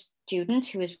school student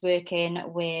who was working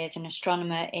with an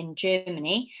astronomer in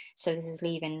Germany. So this is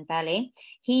Levin Belli.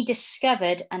 He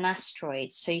discovered an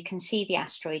asteroid. So you can see the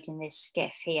asteroid in this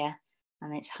GIF here,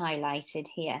 and it's highlighted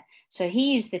here. So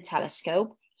he used the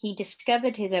telescope. He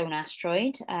discovered his own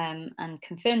asteroid and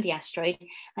confirmed the asteroid.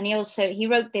 And he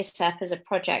wrote this up as a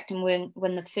project and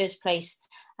won the first place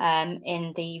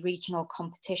in the regional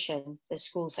competition, the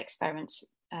schools experiments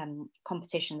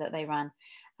competition that they ran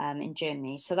in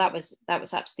Germany. So that was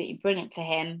absolutely brilliant for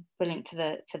him, brilliant for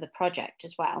the project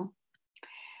as well.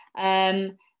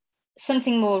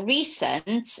 Something more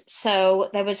recent, so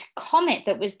there was a comet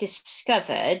that was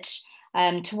discovered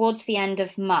towards the end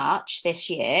of March this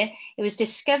year. It was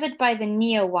discovered by the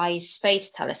NEOWISE Space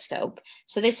Telescope.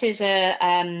 So this is a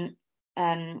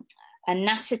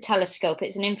NASA telescope.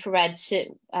 It's an infrared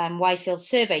wide field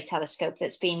survey telescope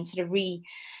that's been sort of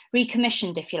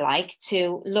recommissioned, if you like,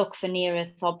 to look for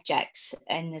near-Earth objects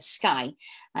in the sky.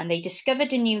 And they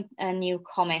discovered a new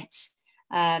comet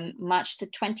March the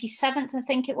 27th, I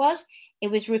think it was.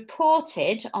 It was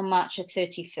reported on March the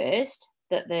 31st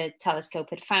that the telescope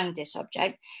had found this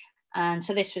object. And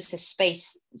so this was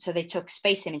so they took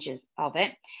space images of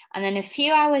it. And then a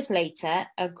few hours later,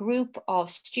 a group of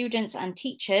students and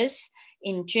teachers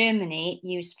in Germany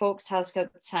used Faulkes Telescope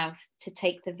South to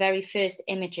take the very first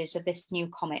images of this new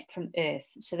comet from Earth.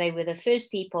 So they were the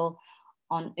first people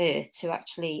on Earth to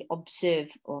actually observe,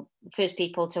 or the first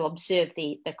people to observe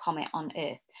the comet on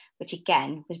Earth, which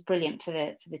again was brilliant for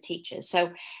the teachers.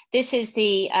 So this is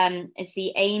the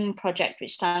AIM project,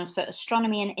 which stands for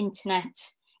Astronomy and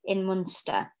Internet in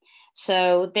Munster.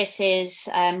 So this is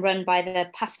run by the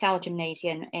Pascal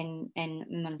Gymnasium in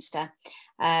Munster.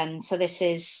 So this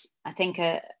is, I think,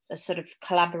 a sort of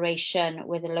collaboration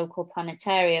with a local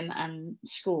planetarium and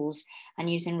schools, and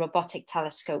using robotic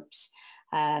telescopes,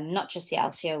 not just the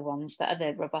LCO ones, but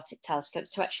other robotic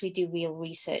telescopes to actually do real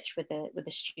research with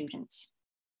the students.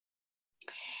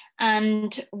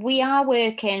 And we are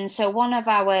working, so one of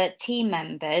our team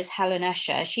members, Helen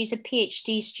Usher, she's a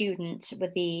PhD student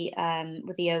with the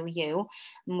OU,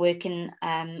 and working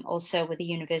also with the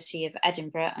University of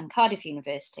Edinburgh and Cardiff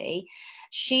University.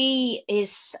 She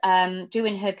is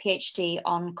doing her PhD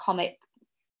on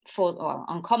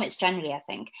on comets generally, I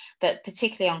think, but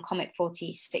particularly on Comet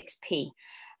 46P.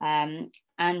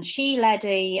 And she led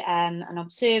an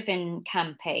observing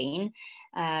campaign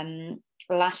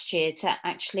last year to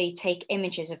actually take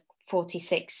images of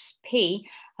 46P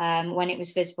when it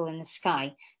was visible in the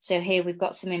sky. So here we've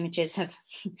got some images of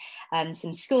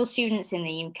some school students in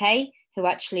the UK who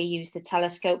actually use the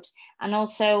telescopes. And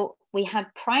also we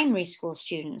had primary school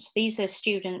students. These are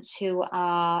students who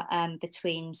are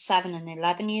between 7 and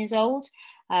 11 years old.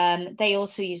 They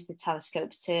also use the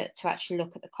telescopes to actually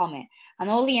look at the comet. And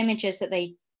all the images that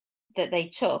they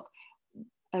took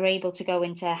are able to go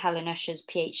into Helen Usher's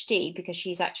PhD, because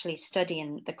she's actually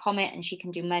studying the comet and she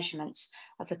can do measurements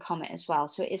of the comet as well.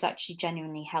 So it is actually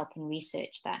genuinely helping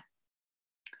research there.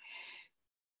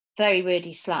 Very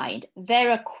wordy slide.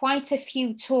 There are quite a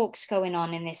few talks going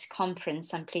on in this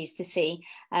conference, I'm pleased to see,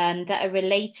 that are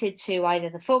related to either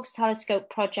the Faulkes Telescope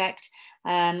Project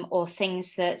or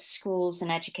things that schools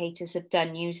and educators have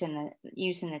done using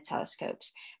the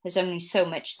telescopes. There's only so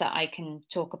much that I can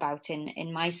talk about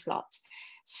in my slot.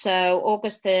 So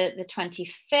August the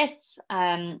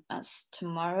 25th, that's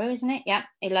tomorrow, isn't it? Yeah,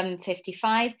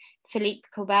 11:55. Philippe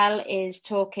Cobel is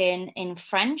talking in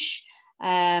French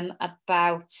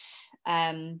about,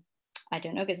 I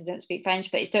don't know because I don't speak French,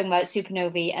 but he's talking about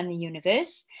supernovae and the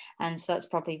universe. And so that's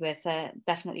probably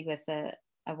definitely worth a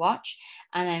watch.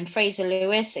 And then Fraser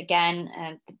Lewis,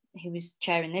 again, who was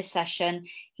chairing this session,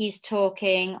 he's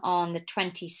talking on the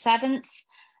 27th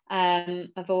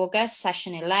of August,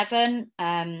 session 11.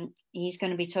 He's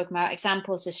going to be talking about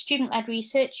examples of student-led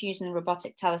research using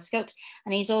robotic telescopes.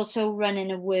 And he's also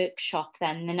running a workshop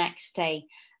then the next day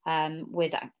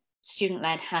with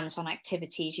student-led hands-on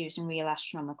activities using real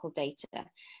astronomical data.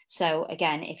 So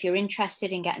again, if you're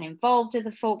interested in getting involved with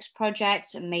the Faulkes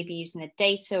project and maybe using the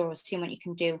data or seeing what you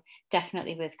can do,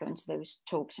 definitely worth going to those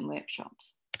talks and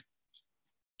workshops.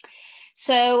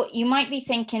 So you might be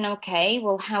thinking, okay,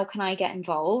 well, how can I get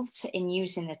involved in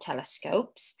using the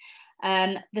telescopes?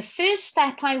 The first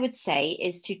step I would say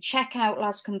is to check out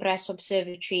Las Cumbres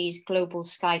Observatory's Global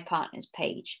Sky Partners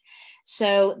page.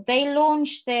 So they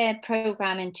launched their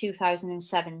program in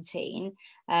 2017.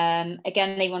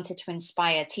 Again, they wanted to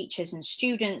inspire teachers and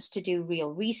students to do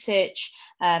real research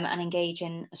and engage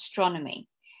in astronomy.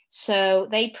 So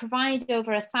they provide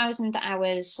over 1,000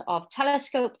 hours of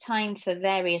telescope time for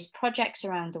various projects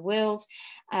around the world.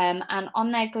 And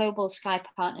on their Global Sky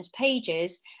Partners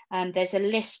pages, there's a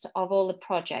list of all the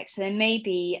projects. So there may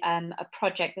be a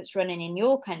project that's running in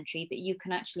your country that you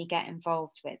can actually get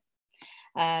involved with.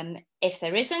 If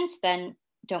there isn't, then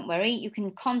don't worry, you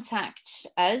can contact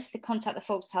us, contact the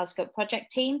Faulkes Telescope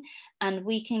Project team, and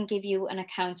we can give you an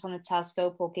account on the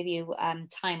telescope or give you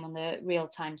time on the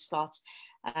real-time slot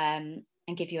and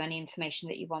give you any information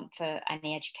that you want for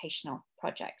any educational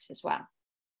projects as well.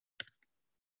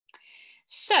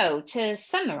 So to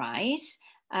summarize,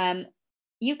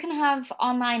 you can have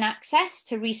online access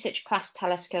to Research Class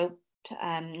Telescope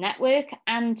network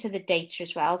and to the data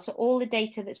as well. So all the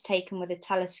data that's taken with the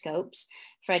telescopes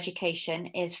for education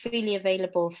is freely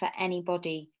available for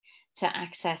anybody to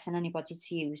access and anybody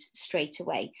to use straight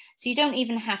away. So you don't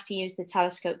even have to use the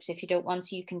telescopes if you don't want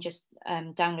to. You can just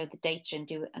download the data and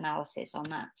do analysis on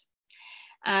that.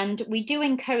 And we do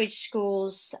encourage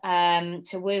schools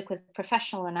to work with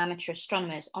professional and amateur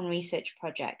astronomers on research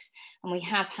projects. And we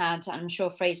have had, I'm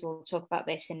sure Fraser will talk about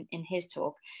this in his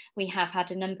talk, we have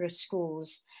had a number of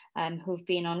schools who've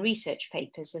been on research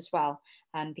papers as well,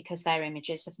 because their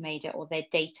images have made it, or their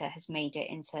data has made it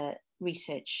into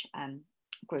research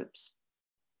groups.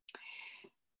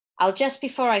 I'll just,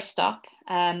 before I stop,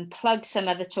 plug some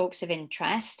other talks of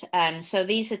interest. So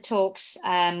these are talks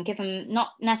given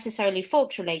not necessarily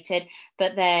Faulkes related,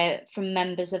 but they're from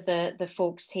members of the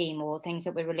Faulkes team or things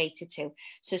that we're related to.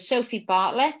 So Sophie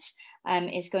Bartlett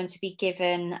is going to be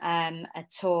given a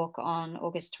talk on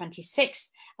August 26th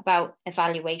about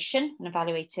evaluation and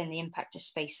evaluating the impact of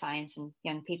space science and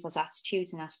young people's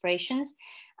attitudes and aspirations.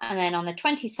 And then on the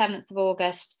 27th of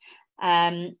August,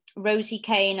 Rosie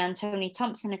Kane and Tony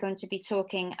Thompson are going to be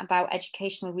talking about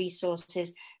educational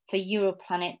resources for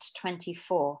Europlanet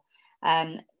 24.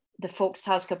 The Faulkes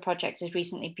Telescope Project has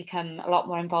recently become a lot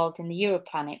more involved in the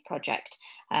Europlanet project,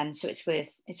 so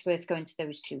it's worth going to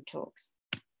those two talks.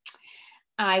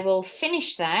 I will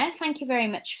finish there. Thank you very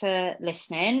much for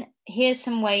listening. Here's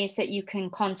some ways that you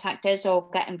can contact us or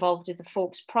get involved with the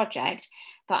Faulkes project,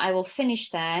 but I will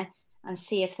finish there and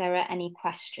see if there are any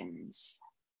questions.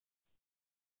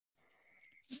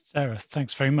 Sarah,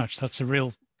 thanks very much. That's a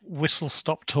real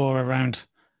whistle-stop tour around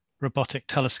robotic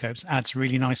telescopes. Adds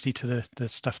really nicely to the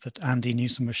stuff that Andy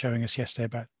Newsom was showing us yesterday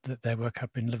about their work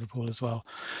up in Liverpool as well.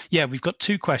 Yeah, we've got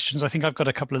two questions. I think I've got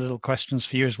a couple of little questions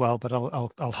for you as well, but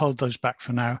I'll hold those back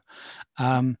for now.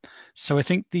 So I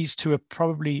think these two are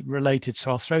probably related.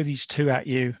 So I'll throw these two at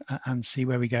you and see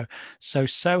where we go. So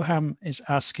Soham is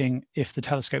asking if the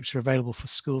telescopes are available for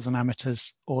schools and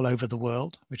amateurs all over the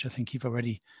world, which I think you've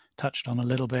already touched on a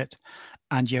little bit.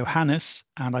 And Johannes,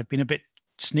 and I've been a bit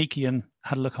sneaky and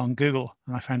had a look on Google,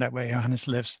 and I found out where Johannes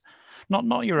lives.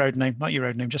 Not your road name,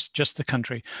 just the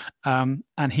country. And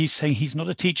he's saying he's not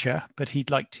a teacher, but he'd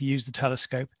like to use the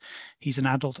telescope. He's an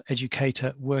adult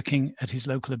educator working at his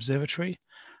local observatory,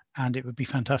 and it would be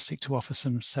fantastic to offer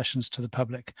some sessions to the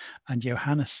public. And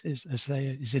Johannes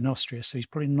is in Austria, so he's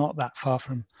probably not that far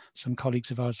from some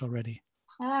colleagues of ours already.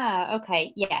 Ah,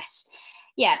 okay, yes.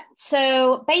 Yeah,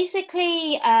 so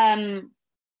basically,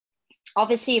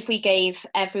 obviously, if we gave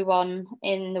everyone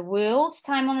in the world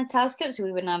time on the telescopes,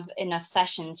 we wouldn't have enough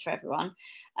sessions for everyone.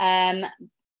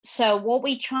 So what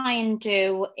we try and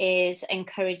do is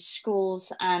encourage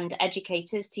schools and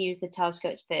educators to use the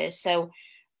telescopes first. So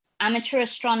amateur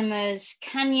astronomers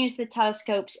can use the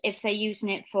telescopes if they're using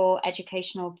it for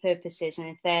educational purposes,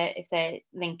 and if they're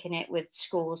linking it with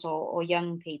schools or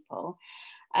young people.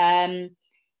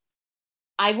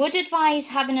 I would advise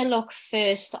having a look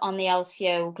first on the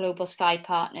LCO Global Sky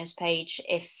Partners page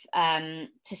to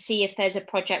see if there's a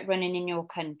project running in your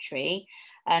country.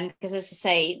 Because as I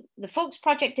say, the Faulkes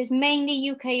project is mainly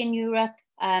UK and Europe,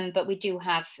 but we do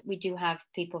have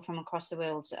people from across the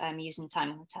world using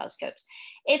time on the telescopes.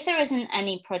 If there isn't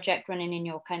any project running in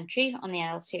your country on the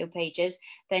LCO pages,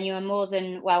 then you are more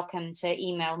than welcome to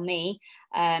email me.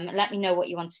 Let me know what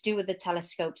you want to do with the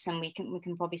telescopes, and we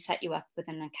can probably set you up with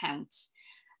an account.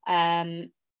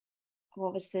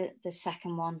 What was the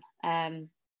second one?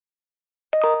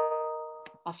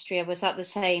 Austria, was that the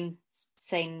same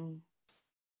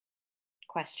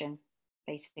question,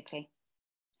 basically?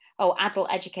 Oh,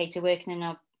 adult educator working in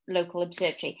a local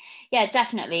observatory. Yeah,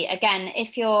 definitely. Again,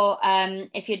 if you're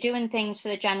doing things for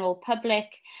the general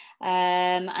public,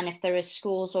 and if there are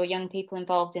schools or young people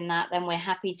involved in that, then we're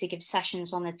happy to give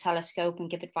sessions on the telescope and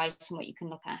give advice on what you can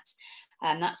look at.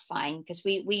 That's fine, because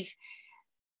we've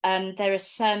there are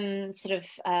some sort of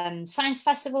science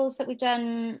festivals that we've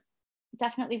done.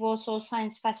 Definitely Warsaw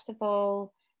Science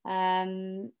Festival.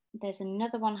 There's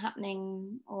another one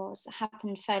happening, or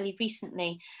happened fairly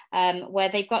recently, where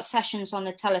they've got sessions on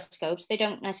the telescopes. They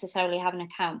don't necessarily have an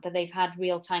account, but they've had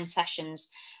real-time sessions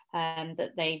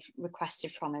that they've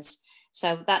requested from us.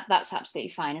 So that's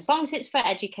absolutely fine. As long as it's for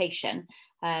education,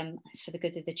 it's for the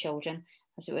good of the children,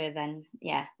 as it were, then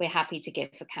yeah, we're happy to give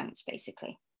accounts,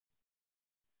 basically.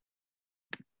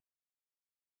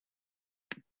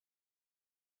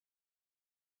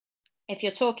 If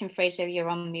you're talking, Fraser, you're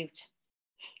on mute.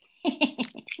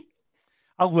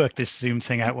 I'll work this Zoom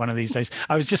thing out one of these days.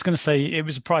 I was just going to say, it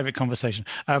was a private conversation.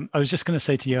 I was just going to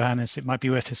say to Johannes, it might be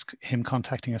worth him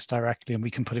contacting us directly, and we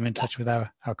can put him in touch with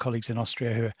our colleagues in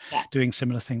Austria who are doing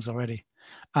similar things already.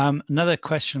 Another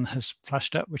question has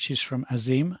flashed up, which is from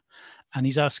Azim, and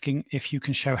he's asking if you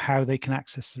can show how they can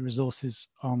access the resources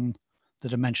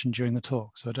that are mentioned during the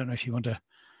talk. So I don't know if you want to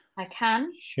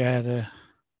share the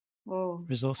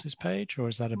resources page, or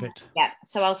is that a bit? Yeah,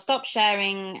 so I'll stop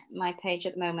sharing my page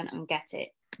at the moment and get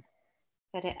it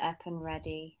up and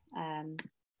ready.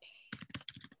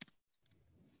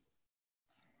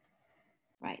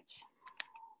 Right.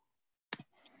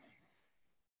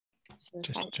 So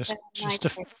just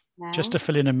to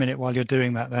fill in a minute while you're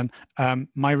doing that, then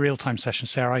my real-time session,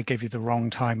 Sarah, I gave you the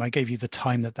wrong time. I gave you the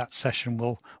time that session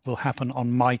will happen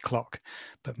on my clock,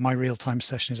 but my real-time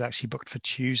session is actually booked for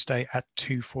Tuesday at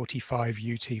 2:45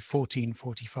 UT,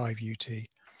 14:45 UT.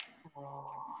 Oh.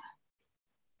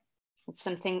 It's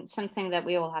something that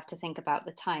we all have to think about,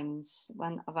 the times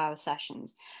of our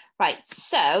sessions. Right,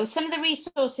 so some of the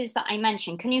resources that I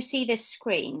mentioned, can you see this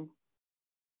screen?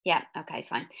 Yeah, okay,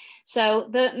 fine. So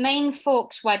the main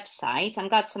Faulkes website, I'm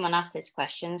glad someone asked this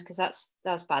question, because that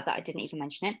was bad that I didn't even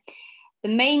mention it. The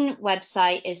main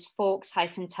website is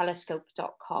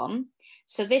faulkes-telescope.com.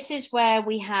 So this is where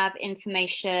we have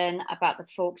information about the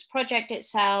Faulkes project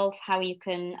itself, how you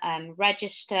can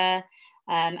register,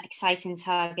 exciting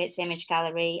targets, image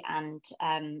gallery, and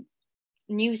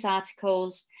news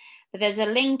articles. But there's a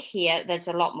link here, there's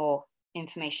a lot more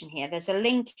information here. There's a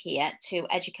link here to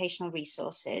educational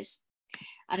resources,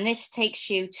 and this takes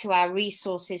you to our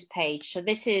resources page. So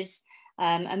this is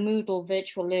a Moodle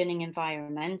virtual learning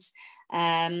environment,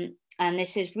 and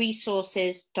this is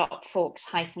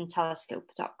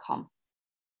resources.faulkes-telescope.com.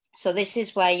 So this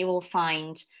is where you will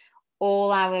find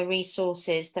all our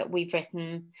resources that we've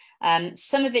written.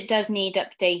 Some of it does need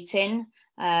updating,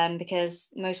 because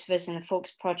most of us in the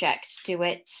Faulkes project do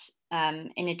it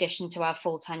in addition to our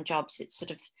full-time jobs. It's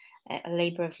sort of a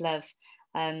labour of love.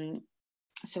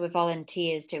 So we're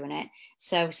volunteers doing it.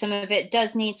 So some of it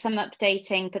does need some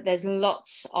updating, but there's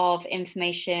lots of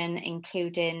information,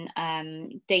 including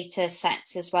data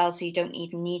sets as well. So you don't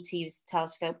even need to use the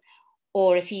telescope.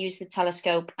 Or if you use the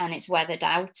telescope and it's weathered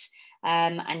out,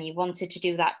 and you wanted to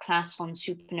do that class on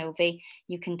supernovae,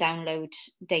 you can download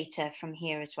data from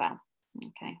here as well.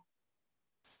 Okay.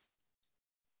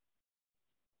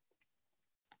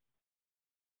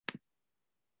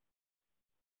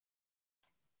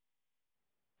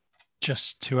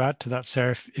 Just to add to that,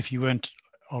 Sarah, if you weren't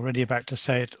already about to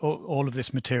say it, all of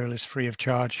this material is free of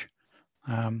charge.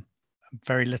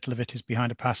 Very little of it is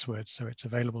behind a password, so it's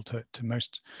available to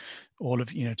most, all of,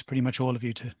 to pretty much all of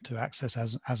you to access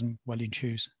as and well you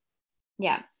choose.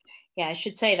 Yeah. Yeah, I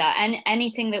should say that. And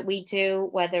anything that we do,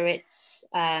 whether it's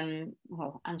answering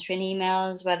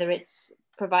emails, whether it's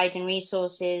providing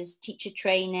resources, teacher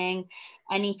training,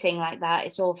 anything like that,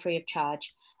 it's all free of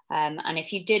charge. And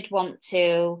if you did want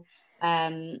to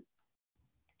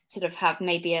sort of have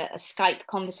maybe a Skype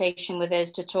conversation with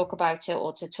us to talk about it,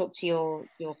 or to talk to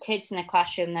your kids in the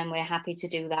classroom, then we're happy to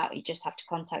do that. You just have to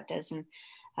contact us and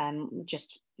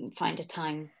just find a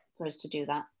time for us to do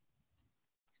that.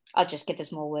 I'll just give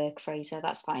us more work, Fraser.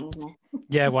 That's fine, isn't it?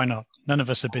 Yeah, why not? None of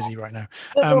us are busy right now.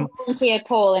 But we'll volunteer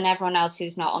Paul and everyone else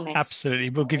who's not on this. Absolutely.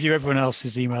 We'll give you everyone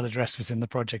else's email address within the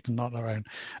project and not our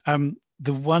own.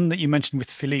 The one that you mentioned with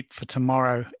Philippe for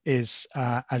tomorrow is,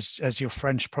 as your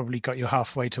French probably got you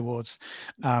halfway towards,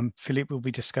 Philippe will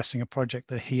be discussing a project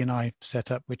that he and I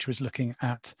set up, which was looking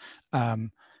at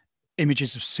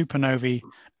images of supernovae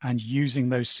and using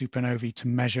those supernovae to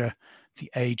measure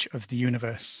the age of the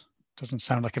universe. Doesn't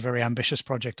sound like a very ambitious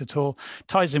project at all.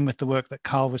 Ties in with the work that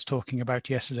Carl was talking about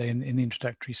yesterday in the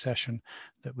introductory session,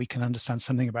 that we can understand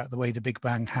something about the way the Big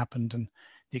Bang happened and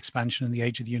the expansion and the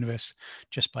age of the universe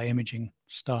just by imaging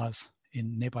stars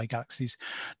in nearby galaxies.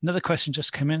 Another question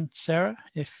just came in, Sarah,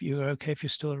 if you're okay, if you're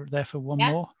still there for one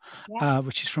more,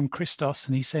 which is from Christos,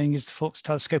 and he's saying, is the Faulkes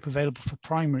Telescope available for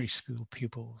primary school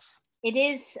pupils? It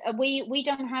is. We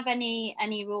don't have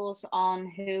any rules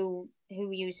on who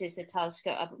uses the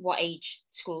telescope, what age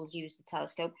schools use the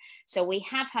telescope. So we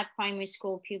have had primary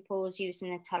school pupils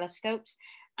using the telescopes,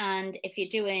 and if you're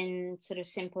doing sort of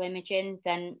simple imaging,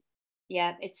 then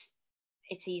yeah, it's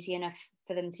easy enough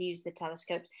for them to use the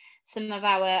telescope.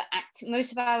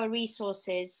 Most of our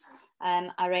resources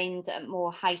are aimed at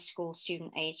more high school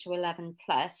student age, so 11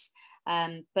 plus,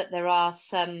 but there are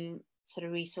some sort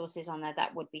of resources on there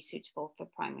that would be suitable for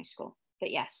primary school.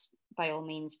 But yes, by all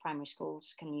means, primary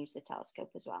schools can use the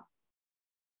telescope as well.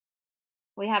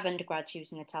 We have undergrads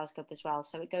using the telescope as well.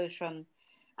 So it goes from,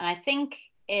 and I think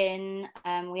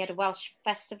we had a Welsh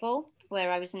festival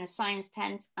where I was in a science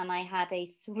tent and I had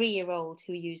a 3-year-old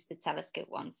who used the telescope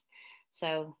once.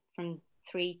 So from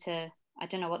 3 to, I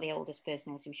don't know what the oldest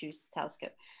person is who's used the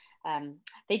telescope.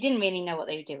 They didn't really know what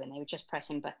they were doing. They were just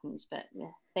pressing buttons, but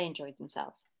they enjoyed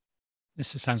themselves. This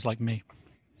sounds like me.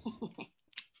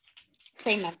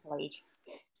 Same mental age.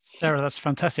 Sarah, that's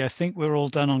fantastic. I think we're all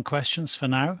done on questions for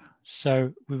now.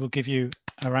 So we will give you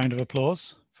a round of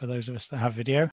applause for those of us that have video.